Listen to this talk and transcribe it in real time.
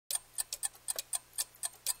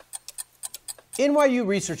NYU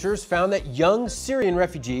researchers found that young Syrian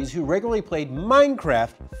refugees who regularly played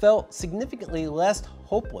Minecraft felt significantly less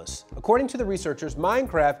hopeless. According to the researchers,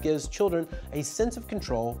 Minecraft gives children a sense of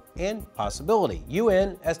control and possibility.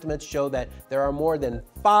 UN estimates show that there are more than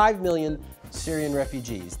 5 million Syrian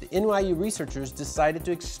refugees. The NYU researchers decided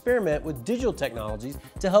to experiment with digital technologies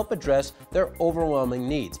to help address their overwhelming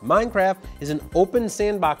needs. Minecraft is an open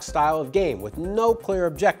sandbox style of game with no clear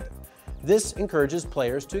objective. This encourages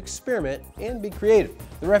players to experiment and be creative.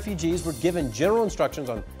 The refugees were given general instructions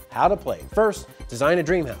on how to play. First, design a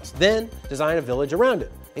dream house, then design a village around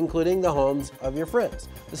it, including the homes of your friends.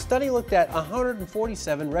 The study looked at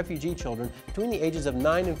 147 refugee children between the ages of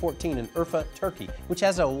 9 and 14 in Urfa, Turkey, which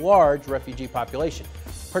has a large refugee population.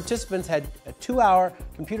 Participants had 2-hour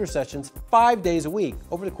computer sessions 5 days a week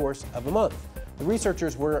over the course of a month. The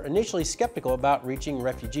researchers were initially skeptical about reaching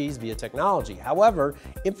refugees via technology. However,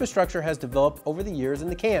 infrastructure has developed over the years in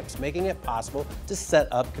the camps, making it possible to set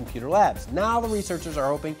up computer labs. Now the researchers are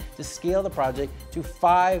hoping to scale the project to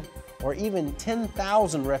 5 or even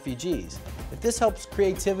 10,000 refugees. If this helps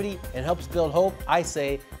creativity and helps build hope, I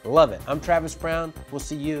say love it. I'm Travis Brown. We'll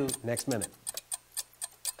see you next minute.